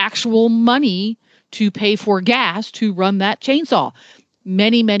them actual money to pay for gas to run that chainsaw.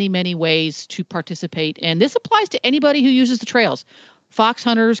 Many, many, many ways to participate. And this applies to anybody who uses the trails. Fox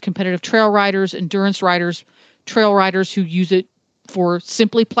hunters, competitive trail riders, endurance riders, trail riders who use it for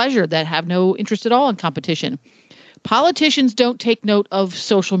simply pleasure, that have no interest at all in competition. Politicians don't take note of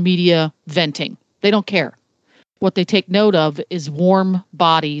social media venting. They don't care. What they take note of is warm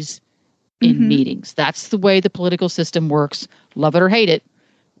bodies in meetings. That's the way the political system works. Love it or hate it,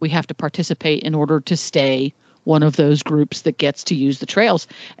 we have to participate in order to stay one of those groups that gets to use the trails.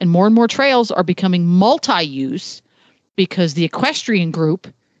 And more trails are becoming multi-use because the equestrian group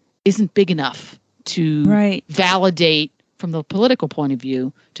isn't big enough to validate, from the political point of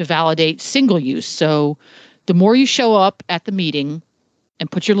view, to validate single use. So the more you show up at the meeting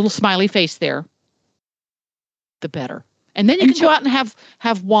and put your little smiley face there, the better. And then you can go out and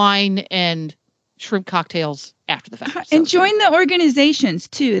have wine and shrimp cocktails after the fact. And join the organizations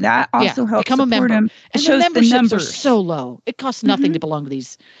too. That also helps become a member. Them. And the memberships are so low. It costs nothing to belong to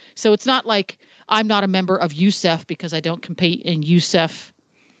these. So it's not like I'm not a member of USEF because I don't compete in USEF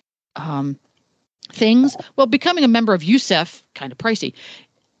things. Well, becoming a member of USEF, kind of pricey.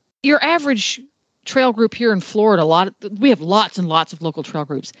 Your average trail group here in Florida, we have lots and lots of local trail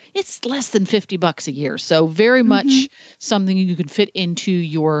groups. It's less than $50 a year. So very much something you can fit into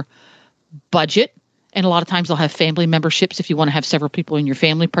your budget. And a lot of times they'll have family memberships. If you want to have several people in your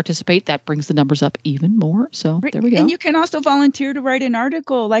family participate, that brings the numbers up even more. So there we go. And you can also volunteer to write an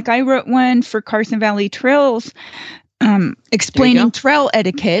article. Like I wrote one for Carson Valley Trails, explaining trail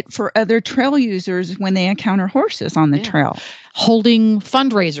etiquette for other trail users when they encounter horses on the trail. Holding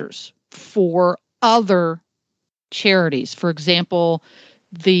fundraisers for other charities. For example,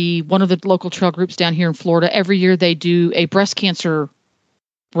 one of the local trail groups down here in Florida, every year they do a breast cancer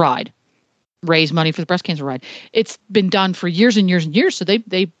ride, raise money for the breast cancer ride. It's been done for years and years and years, so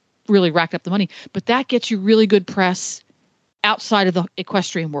they really racked up the money. But that gets you really good press outside of the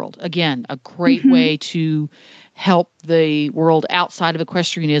equestrian world. Again, a great way to help the world outside of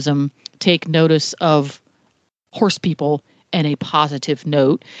equestrianism take notice of horse people in a positive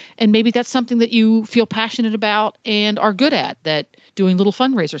note. And maybe that's something that you feel passionate about and are good at, that doing little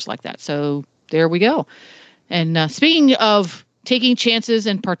fundraisers like that. So there we go. And speaking of taking chances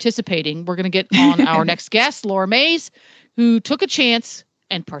and participating, we're going to get on our next guest, Laura Mays, who took a chance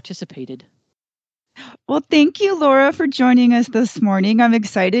and participated. Well, thank you, Laura, for joining us this morning. I'm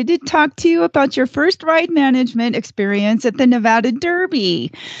excited to talk to you about your first ride management experience at the Nevada Derby.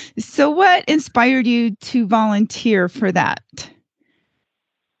 So what inspired you to volunteer for that?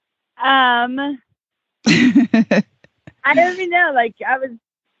 I don't even know. Like, I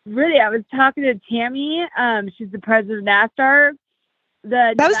was talking to Tammy. She's the president of NASCAR.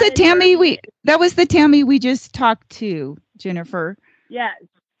 That was the Tammy we just talked to, Jennifer. Yes.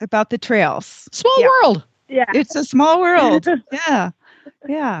 About the trails. Small world. Yeah. It's a small world.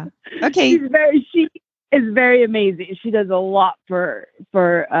 Yeah. Okay. She is very amazing. She does a lot for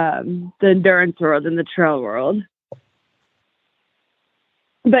the endurance world and the trail world.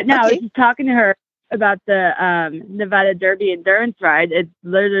 But no, I was just talking to her about the Nevada Derby endurance ride. It's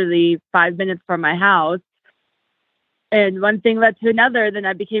literally 5 minutes from my house. And one thing led to another, then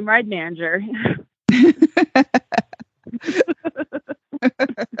I became ride manager.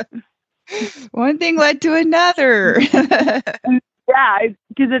 One thing led to another. Yeah,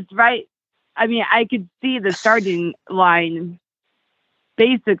 because it's right. I mean, I could see the starting line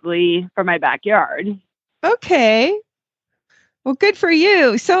basically from my backyard. Okay. Well, good for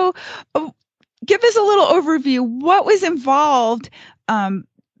you. So give us a little overview. What was involved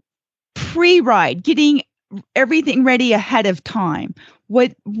pre-ride, getting everything ready ahead of time?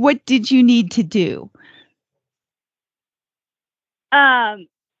 What did you need to do?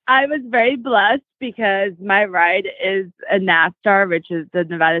 I was very blessed because my ride is a NASTAR, which is the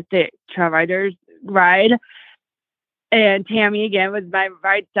Nevada State Trail Riders ride. And Tammy, again, was my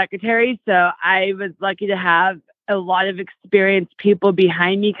ride secretary. So I was lucky to have a lot of experienced people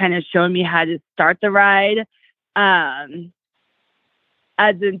behind me, kind of showing me how to start the ride. As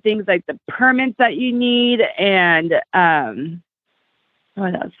in things like the permits that you need and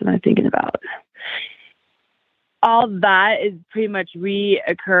what else am I thinking about? All that is pretty much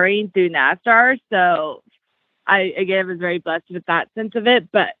reoccurring through NASCAR. So I, again, was very blessed with that sense of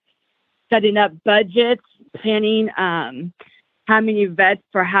it, but setting up budgets, planning how many vets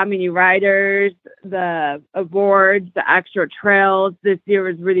for how many riders, the awards, the actual trails this year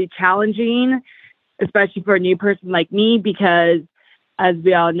was really challenging, especially for a new person like me, because as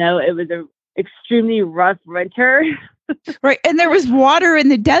we all know, it was an extremely rough winter. Right. And there was water in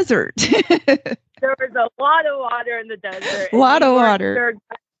the desert. There was a lot of water in the desert. A lot of water. Sure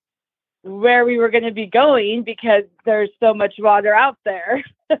where we were going to be going because there's so much water out there.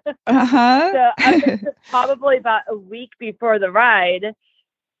 So I was probably about a week before the ride,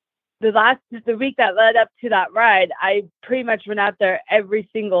 the week that led up to that ride, I pretty much went out there every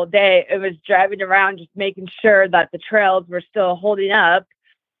single day. It was driving around, just making sure that the trails were still holding up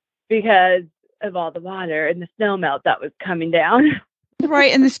because of all the water and the snow melt that was coming down.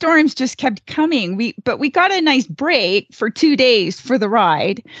 Right, and the storms just kept coming. But we got a nice break for 2 days for the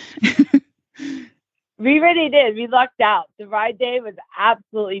ride. We really did. We lucked out. The ride day was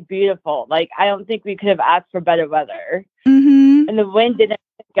absolutely beautiful. Like, I don't think we could have asked for better weather. Mm-hmm. And the wind didn't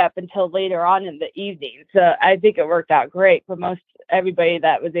pick up until later on in the evening. So I think it worked out great for most everybody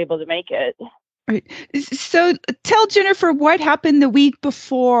that was able to make it. Right. So tell Jennifer what happened the week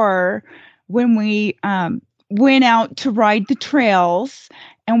before when we went out to ride the trails,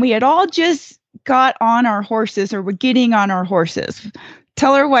 and we had all just got on our horses or were getting on our horses.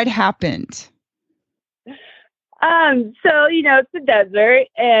 Tell her what happened. So, it's the desert,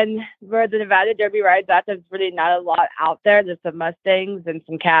 and where the Nevada Derby rides at, there's really not a lot out there. There's some Mustangs and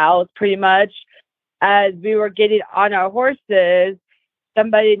some cows, pretty much. As we were getting on our horses,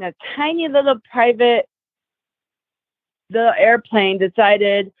 somebody in a tiny little private little airplane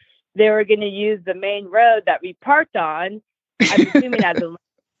decided they were going to use the main road that we parked on, I'm assuming as a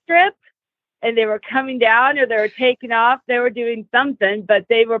strip, and they were coming down or they were taking off. They were doing something, but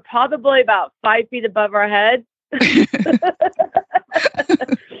they were probably about 5 feet above our heads.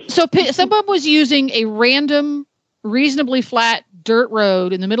 So someone was using a random, reasonably flat dirt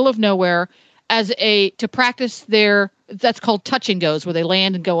road in the middle of nowhere to practice that's called touch and goes, where they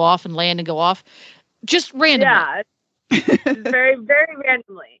land and go off and land and go off, just randomly. Yeah, very, very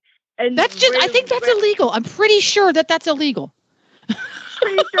randomly. And I think that's illegal. I'm pretty sure that's illegal.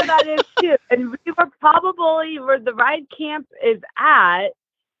 Pretty sure that is too. And we were probably where the ride camp is at.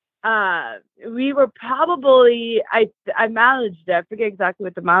 We were probably, I mileaged it. I forget exactly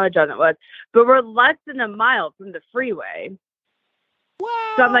what the mileage on it was, but we're less than a mile from the freeway.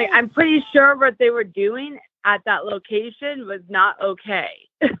 Wow. So I'm pretty sure what they were doing at that location was not okay.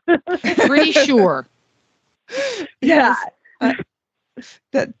 Pretty sure. Yes.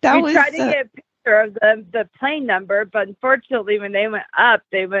 That we was. tried to get a picture of the plane number, but unfortunately, when they went up,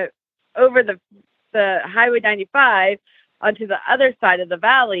 they went over the Highway 95 onto the other side of the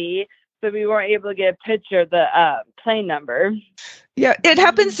valley, so we weren't able to get a picture of the plane number. Yeah, it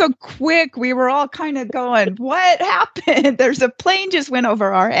happened so quick. We were all kind of going, "What happened?" There's a plane just went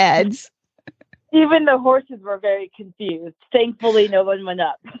over our heads. Even the horses were very confused. Thankfully, no one went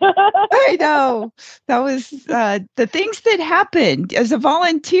up. I know. That was the things that happened. As a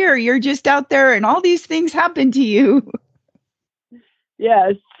volunteer, you're just out there and all these things happen to you.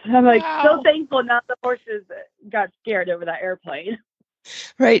 Yes. I'm Wow. so thankful now the horses got scared over that airplane.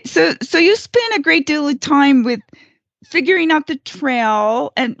 Right. So you spent a great deal of time with figuring out the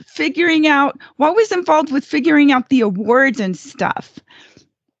trail and figuring out what was involved with figuring out the awards and stuff.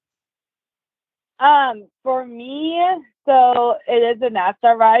 For me, so it is a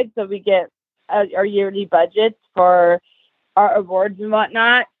NASCAR ride, so we get our yearly budgets for our awards and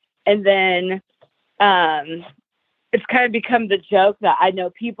whatnot, and then it's kind of become the joke that I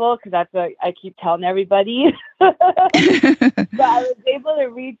know people, because that's what I keep telling everybody. But I was able to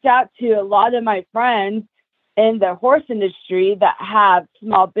reach out to a lot of my friends in the horse industry that have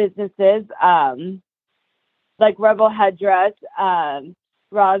small businesses, like Rebel Headdress,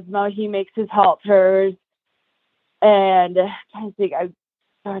 Rosmo, he makes his halters, and I'm trying to think, I'm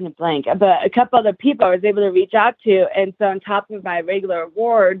starting to blank, but a couple other people I was able to reach out to. And so on top of my regular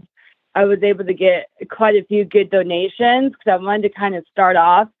awards, I was able to get quite a few good donations, because I wanted to kind of start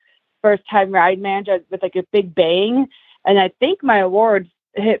off first time ride manager with a big bang. And I think my awards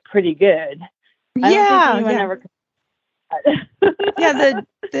hit pretty good. Yeah,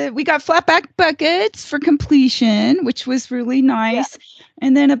 we got flat back buckets for completion, which was really nice. Yeah.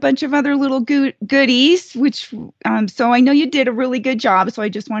 And then a bunch of other little goodies, which so I know you did a really good job. So I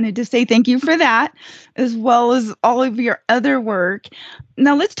just wanted to say thank you for that, as well as all of your other work.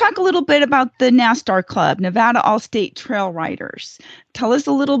 Now let's talk a little bit about the NASTAR Club, Nevada All-State Trail Riders. Tell us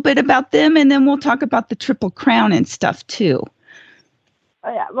a little bit about them, and then we'll talk about the Triple Crown and stuff too.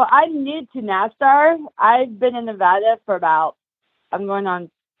 Oh, yeah. Well, I'm new to NASCAR. I've been in Nevada for I'm going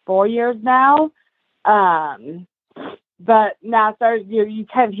on 4 years now. But NASCAR, you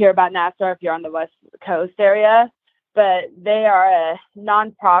kind of hear about NASCAR if you're on the West Coast area, but they are a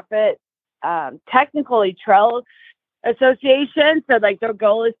nonprofit, technically trail association. So their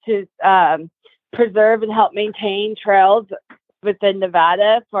goal is to preserve and help maintain trails within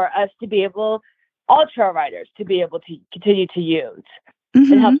Nevada for us to be able, all trail riders, to be able to continue to use.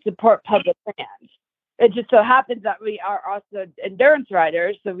 Mm-hmm. And help support public lands. It just so happens that we are also endurance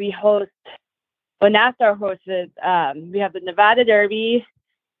riders, so we host NASCAR horses. We have the Nevada Derby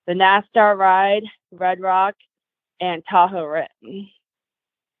the NASTAR ride, Red Rock, and Tahoe Rim.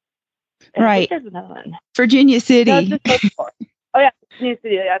 And I think there's another one. Virginia City. No, just those four. Oh yeah, Virginia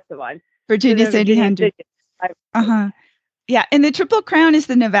City. That's the one. Virginia City 100. City. Yeah, and the Triple Crown is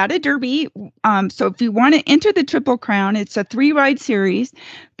the Nevada Derby. So if you want to enter the Triple Crown, it's a 3-ride series.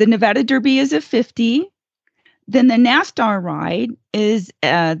 The Nevada Derby is a 50. Then the NASTAR ride is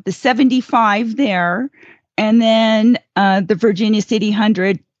the 75 there. And then the Virginia City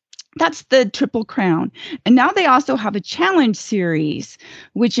 100, that's the Triple Crown. And now they also have a challenge series,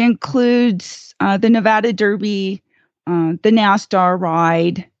 which includes the Nevada Derby, the NASTAR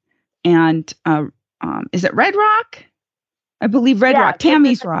ride, and is it Red Rock? I believe Red Rock,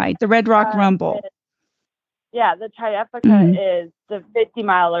 Tammy's ride, the Red Rock Rumble. The Triafica is the 50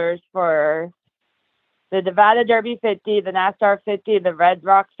 milers for the Nevada Derby 50, the NASTAR 50, the Red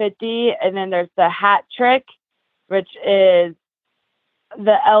Rock 50, and then there's the Hat Trick, which is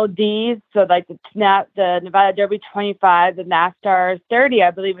the LDs. So like the Nevada Derby 25, the NASTAR 30,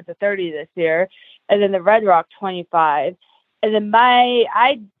 I believe it's a 30 this year, and then the Red Rock 25. And then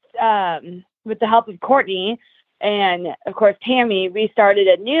with the help of Courtney, and of course, Tammy, we started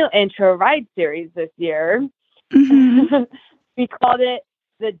a new intro ride series this year. Mm-hmm. We called it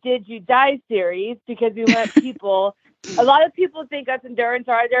the Did You Die series because we want people, a lot of people think us endurance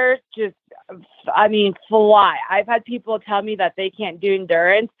riders fly. I've had people tell me that they can't do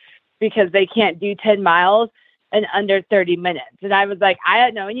endurance because they can't do 10 miles in under 30 minutes. And I was like, I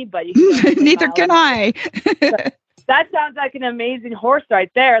don't know anybody who does 10 Neither miles. can I. That sounds like an amazing horse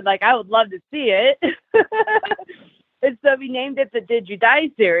right there. Like, I would love to see it. And so we named it the Did You Die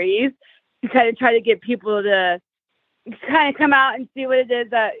series to kind of try to get people to kind of come out and see what it is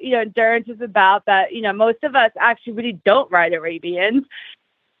that, endurance is about. That, most of us actually really don't ride Arabians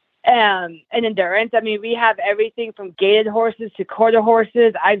and endurance. I mean, we have everything from gaited horses to quarter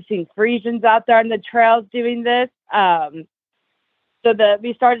horses. I've seen Frisians out there on the trails doing this.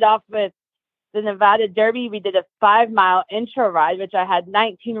 We started off with the Nevada Derby. We did a 5-mile intro ride, which I had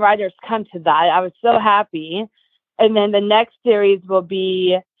 19 riders come to that. I was so happy. And then the next series will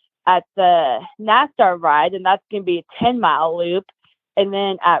be at the NASTAR ride, and that's going to be a 10-mile loop. And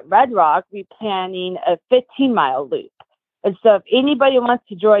then at Red Rock, we're planning a 15-mile loop. And so if anybody wants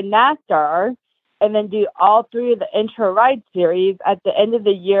to join NASTAR and then do all 3 of the intro ride series at the end of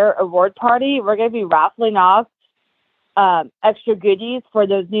the year award party, we're going to be raffling off extra goodies for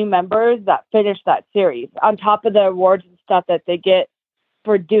those new members that finish that series on top of the awards and stuff that they get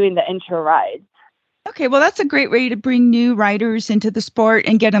for doing the intro rides. Okay, well, that's a great way to bring new riders into the sport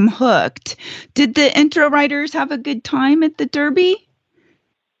and get them hooked. Did the intro riders have a good time at the Derby?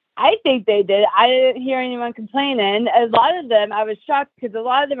 I think they did. I didn't hear anyone complaining. A lot of them, I was shocked because a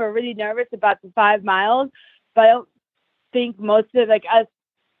lot of them are really nervous about the 5 miles, but I don't think most of us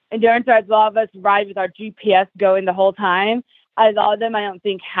endurance rides, a lot of us ride with our GPS going the whole time. A lot of them, I don't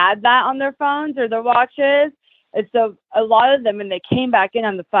think, had that on their phones or their watches. And so a lot of them, when they came back in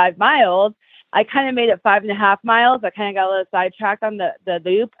on the 5 miles, I kind of made it 5.5 miles. I kind of got a little sidetracked on the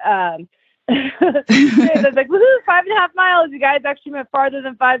loop. I was like, woohoo, 5.5 miles. You guys actually went farther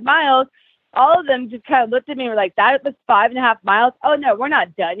than 5 miles. All of them just kind of looked at me and were like, that was 5.5 miles. Oh, no, we're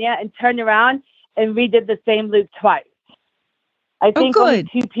not done yet. And turned around and redid the same loop twice. I think only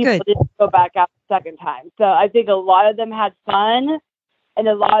 2 people didn't go back out the second time. So I think a lot of them had fun, and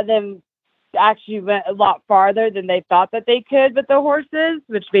a lot of them actually went a lot farther than they thought that they could with the horses,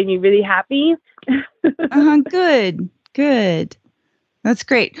 which made me really happy. Good. That's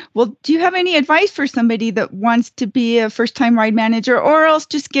great. Well, do you have any advice for somebody that wants to be a first-time ride manager or else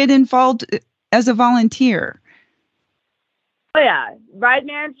just get involved as a volunteer? Oh, yeah. Ride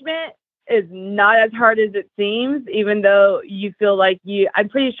management is not as hard as it seems, even though you feel like I'm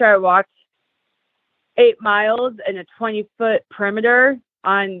pretty sure I walked 8 miles in a 20-foot perimeter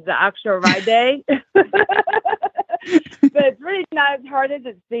on the actual ride day. But it's really not as hard as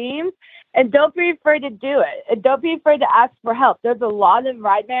it seems. And don't be afraid to do it. And don't be afraid to ask for help. There's a lot of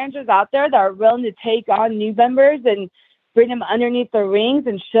ride managers out there that are willing to take on new members and bring them underneath their wings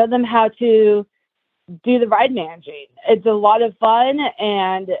and show them how to do the ride managing. It's a lot of fun,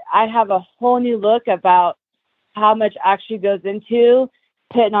 and I have a whole new look about how much actually goes into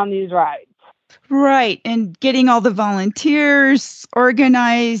putting on these rides. Right. And getting all the volunteers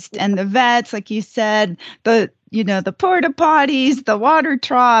organized and the vets, like you said, the porta potties, the water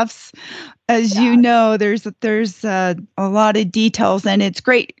troughs, as you know, there's a lot of details, and it's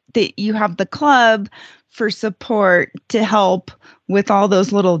great that you have the club for support to help with all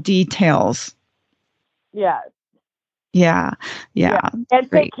those little details. Yes. Yeah.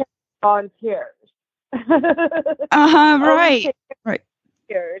 And take care of volunteers. Right.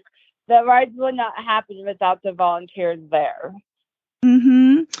 volunteers. The rides would not happen without the volunteers there.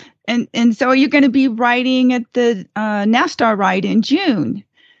 Mm-hmm. And so are you going to be riding at the NASTAR ride in June?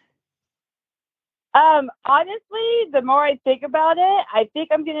 Honestly, the more I think about it, I think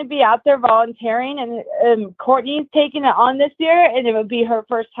I'm going to be out there volunteering, and Courtney's taking it on this year, and it will be her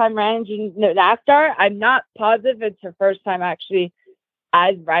first time riding NASTAR. I'm not positive it's her first time actually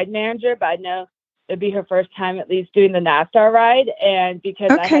as ride manager, but I know it'll be her first time at least doing the NASTAR ride. And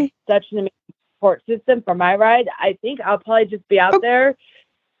because I have such an amazing support system for my ride, I think I'll probably just be out there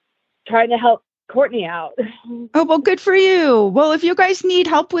trying to help Courtney out. Oh, well, good for you. Well, if you guys need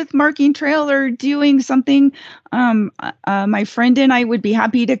help with marking trail or doing something, my friend and I would be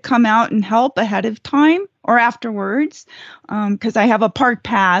happy to come out and help ahead of time or afterwards, because I have a park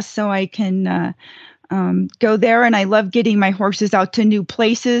pass, so I can go there. And I love getting my horses out to new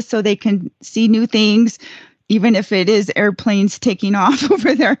places so they can see new things, even if it is airplanes taking off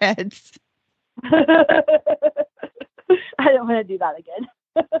over their heads. I don't want to do that again.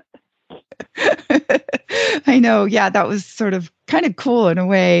 I know. Yeah, that was sort of kind of cool in a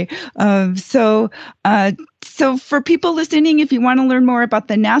way. So for people listening, if you want to learn more about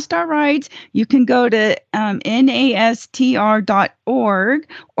the NASTAR rides, you can go to nastr.org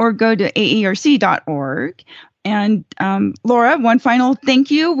or go to aerc.org. And Laura, one final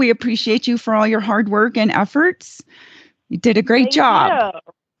thank you. We appreciate you for all your hard work and efforts. You did a great job. You.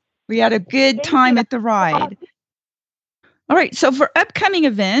 We had a good time at the ride. All right, so for upcoming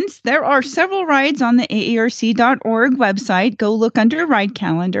events, there are several rides on the aerc.org website. Go look under ride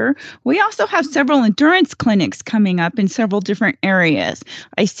calendar. We also have several endurance clinics coming up in several different areas.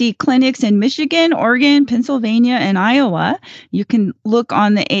 I see clinics in Michigan, Oregon, Pennsylvania, and Iowa. You can look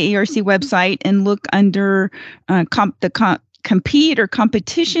on the AARC website and look under compete or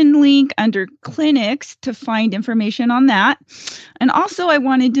competition link under clinics to find information on that. And also I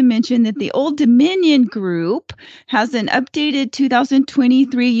wanted to mention that the Old Dominion group has an updated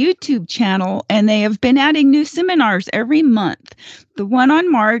 2023 YouTube channel, and they have been adding new seminars every month. The one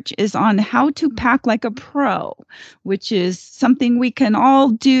on March is on how to pack like a pro, which is something we can all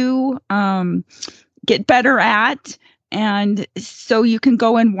do, get better at. And so you can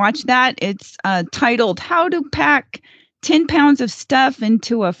go and watch that. It's titled How to Pack 10 pounds of stuff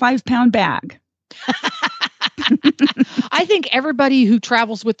into a 5-pound bag. I think everybody who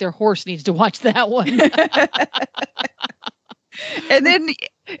travels with their horse needs to watch that one. and then you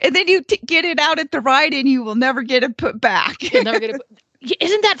get it out at the ride and you will never get it put back. You'll never get it.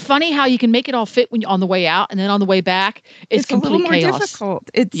 Isn't that funny how you can make it all fit when on the way out, and then on the way back it's complete a little more chaos.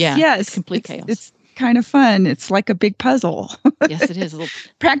 Difficult. It's complete chaos. It's kind of fun. It's like a big puzzle. Yes, it is. A little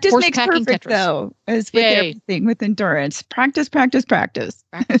practice makes perfect, Tetris. though, as with everything with endurance. Practice.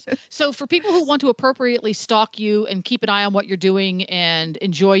 So for people who want to appropriately stalk you and keep an eye on what you're doing and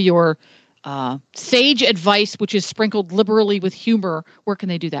enjoy your sage advice, which is sprinkled liberally with humor, where can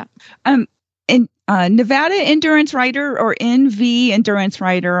they do that? Nevada Endurance Rider or NV Endurance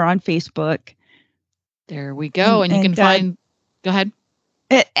Rider on Facebook. There we go. And you can find... Go ahead.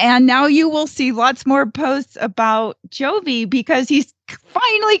 And now you will see lots more posts about Jovi because he's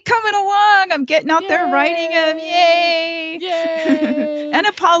finally coming along. I'm getting out there riding him. Yay! Yay! And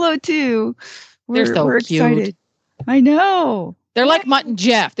Apollo too. We're so cute. Excited. I know. They're like Mutt and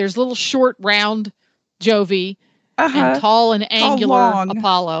Jeff. There's little short, round Jovi and tall and angular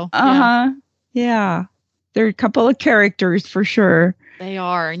Apollo. Yeah. They're a couple of characters for sure. They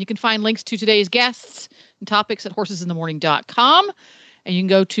are. And you can find links to today's guests and topics at horsesinthemorning.com. And you can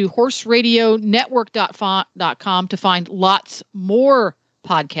go to horseradionetwork.com to find lots more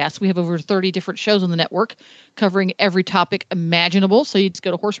podcasts. We have over 30 different shows on the network covering every topic imaginable. So you just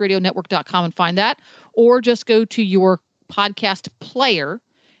go to horseradionetwork.com and find that, or just go to your podcast player.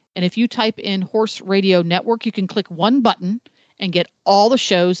 And if you type in Horse Radio Network, you can click one button and get all the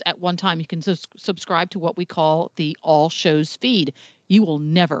shows at one time. You can subscribe to what we call the All Shows feed. You will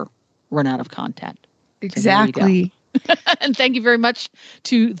never run out of content. Exactly. And thank you very much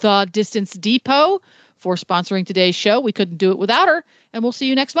to The Distance Depot for sponsoring today's show. We couldn't do it without her, and we'll see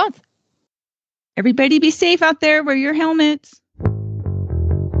you next month. Everybody be safe out there. Wear your helmets.